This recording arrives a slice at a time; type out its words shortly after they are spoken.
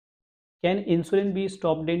Can insulin be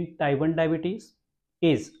stopped in type 1 diabetes?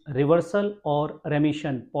 Is reversal or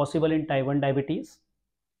remission possible in type 1 diabetes?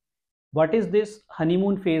 What is this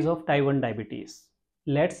honeymoon phase of type 1 diabetes?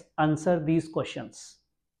 Let's answer these questions.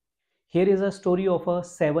 Here is a story of a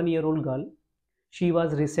 7-year-old girl. She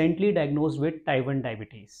was recently diagnosed with type 1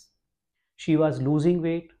 diabetes. She was losing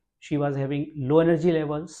weight. She was having low energy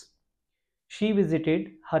levels. She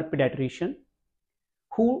visited her pediatrician,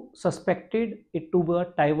 who suspected it to be a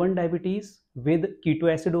type 1 diabetes with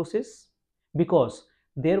ketoacidosis because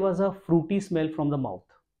there was a fruity smell from the mouth.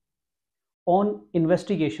 On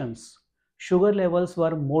investigations, sugar levels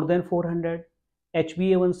were more than 400,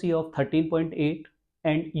 HbA1c of 13.8,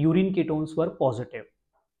 and urine ketones were positive.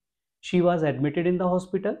 She was admitted in the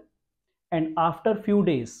hospital, and after few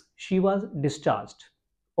days she was discharged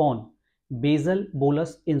on basal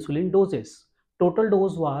bolus insulin doses. Total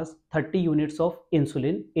dose was 30 units of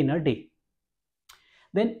insulin in a day.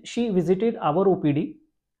 Then she visited our OPD.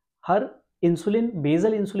 Her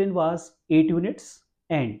basal insulin was 8 units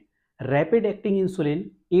and rapid acting insulin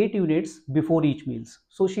 8 units before each meals.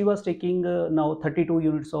 So she was taking now 32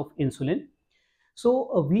 units of insulin.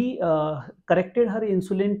 So we corrected her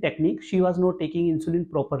insulin technique. She was not taking insulin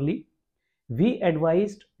properly. We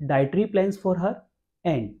advised dietary plans for her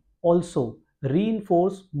and also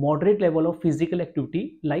reinforce moderate level of physical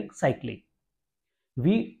activity like cycling.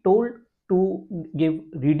 We told to give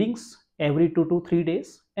readings every 2 to 3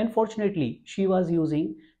 days, and fortunately she was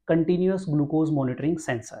using continuous glucose monitoring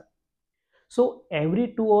sensor. So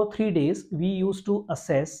every 2 or 3 days we used to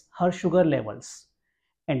assess her sugar levels,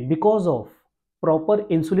 and because of proper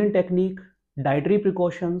insulin technique, dietary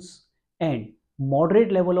precautions and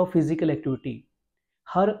moderate level of physical activity,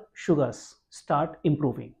 her sugars start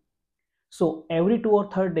improving. So every 2 or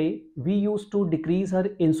 3 day we used to decrease her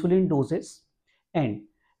insulin doses, and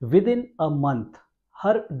within a month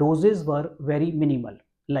her doses were very minimal,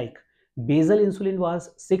 like basal insulin was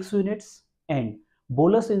 6 units and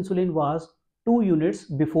bolus insulin was 2 units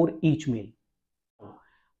before each meal.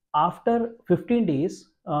 After 15 days,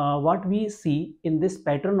 what we see in this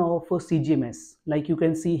pattern of CGMS, like you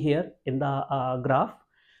can see here in the graph,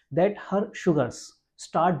 that her sugars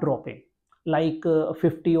start dropping like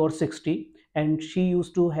 50 or 60, and she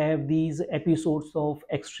used to have these episodes of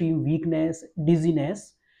extreme weakness,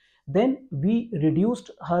 dizziness. Then we reduced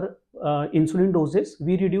her insulin doses.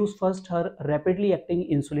 We reduced first her rapidly acting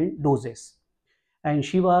insulin doses, and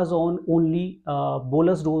she was on only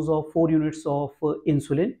bolus dose of 4 units of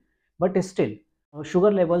insulin, but still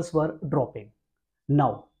sugar levels were dropping.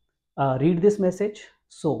 Now read this message.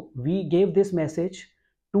 So we gave this message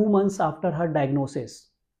 2 months after her diagnosis: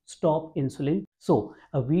 stop insulin. So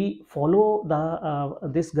we follow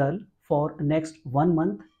this girl for next 1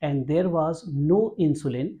 month, and there was no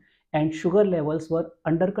insulin and sugar levels were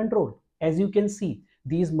under control. As you can see,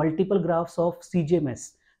 these multiple graphs of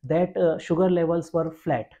CGMS, that sugar levels were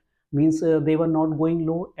flat, means they were not going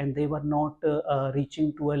low and they were not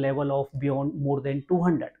reaching to a level of beyond more than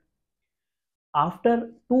 200. After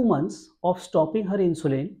 2 months of stopping her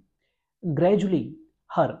insulin, gradually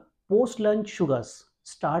her post-lunch sugars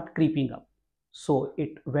start creeping up. So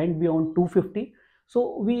it went beyond 250.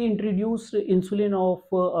 So we introduced insulin of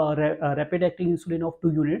rapid acting insulin of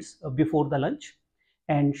 2 units before the lunch,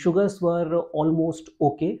 and sugars were almost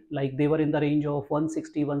okay, like they were in the range of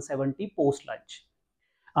 160, 170 post lunch.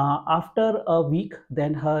 After a week,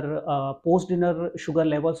 then her post dinner sugar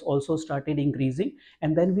levels also started increasing,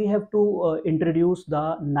 and then we have to introduce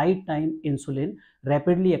the nighttime insulin,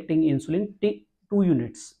 rapidly acting insulin, take 2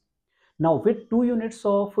 units. Now with 2 units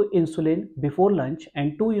of insulin before lunch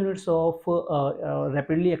and 2 units of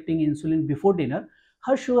rapidly acting insulin before dinner,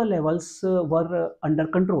 her sugar levels were under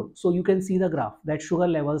control. So you can see the graph that sugar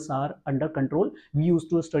levels are under control. We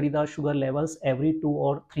used to study the sugar levels every 2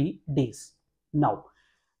 or 3 days. Now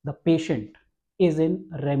the patient is in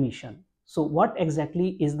remission. So what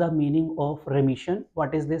exactly is the meaning of remission?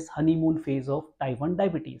 What is this honeymoon phase of type 1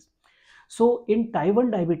 diabetes? So in type 1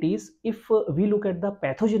 diabetes, if we look at the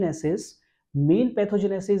pathogenesis, main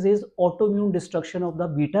pathogenesis is autoimmune destruction of the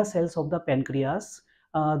beta cells of the pancreas.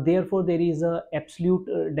 Therefore, there is a absolute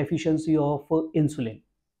deficiency of insulin.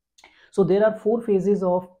 So there are 4 phases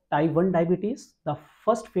of type 1 diabetes. The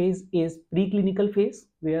first phase is preclinical phase,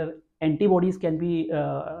 where antibodies can be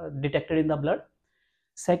detected in the blood.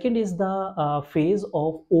 Second is the phase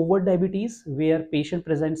of over diabetes, where patient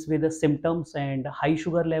presents with the symptoms and high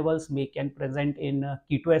sugar levels can present in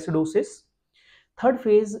ketoacidosis. Third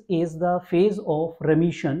phase is the phase of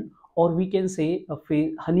remission, or we can say a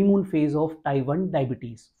honeymoon phase of type 1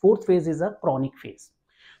 diabetes. Fourth phase is a chronic phase.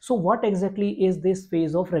 So what exactly is this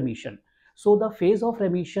phase of remission? So the phase of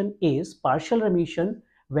remission is partial remission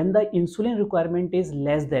when the insulin requirement is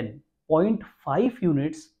less than 0.5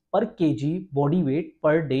 units per kg body weight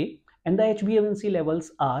per day and the HbA1c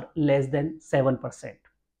levels are less than 7%.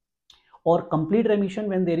 Or complete remission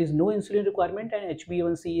when there is no insulin requirement and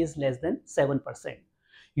HbA1c is less than 7%.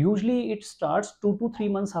 Usually it starts 2 to 3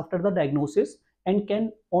 months after the diagnosis and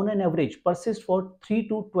can on an average persist for 3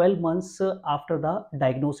 to 12 months after the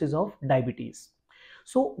diagnosis of diabetes.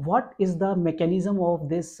 So what is the mechanism of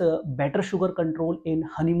this better sugar control in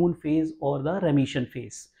honeymoon phase or the remission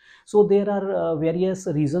phase? So there are various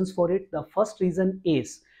reasons for it. The first reason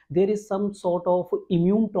is there is some sort of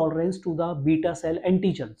immune tolerance to the beta cell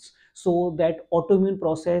antigens, so that autoimmune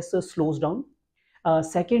process slows down.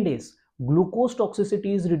 Second is glucose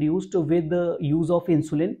toxicity is reduced with the use of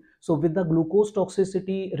insulin. So with the glucose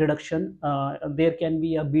toxicity reduction, there can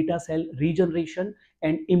be a beta cell regeneration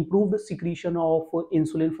and improved secretion of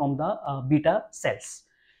insulin from the beta cells.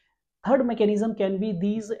 Third mechanism can be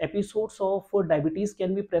these episodes of diabetes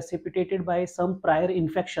can be precipitated by some prior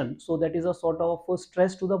infection. So that is a sort of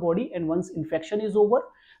stress to the body, and once infection is over,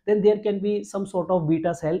 then there can be some sort of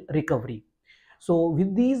beta cell recovery. So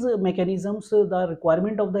with these mechanisms, the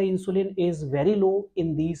requirement of the insulin is very low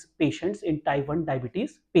in these patients, in type 1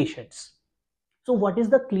 diabetes patients. So what is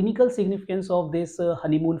the clinical significance of this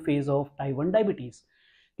honeymoon phase of type 1 diabetes?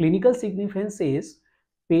 Clinical significance is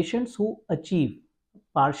patients who achieve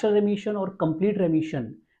partial remission or complete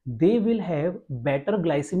remission, they will have better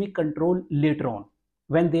glycemic control later on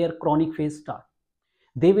when their chronic phase start.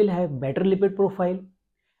 They will have better lipid profile,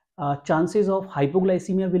 chances of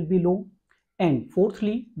hypoglycemia will be low, and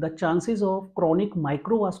fourthly, the chances of chronic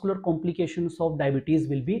microvascular complications of diabetes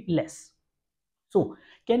will be less. So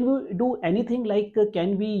can we do anything like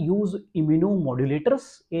can we use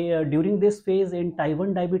immunomodulators during this phase in type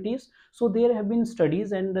 1 diabetes? So there have been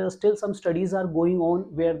studies, and still some studies are going on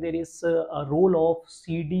where there is a role of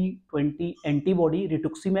CD20 antibody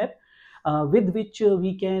rituximab, with which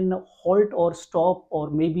we can halt or stop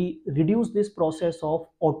or maybe reduce this process of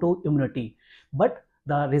autoimmunity. But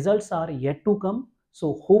the results are yet to come.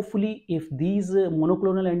 So hopefully if these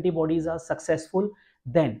monoclonal antibodies are successful,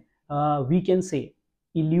 then we can say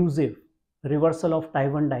elusive reversal of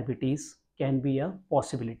type 1 diabetes can be a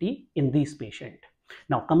possibility in this patient.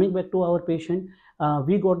 Now coming back to our patient,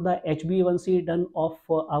 we got the HbA1c done of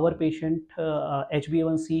our patient.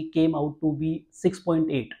 HbA1c came out to be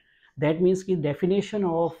 6.8. That means the definition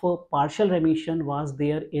of partial remission was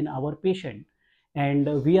there in our patient,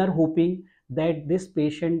 and we are hoping that this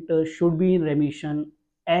patient should be in remission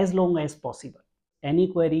as long as possible.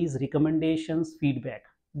 Any queries, recommendations, feedback,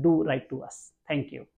 do write to us. Thank you.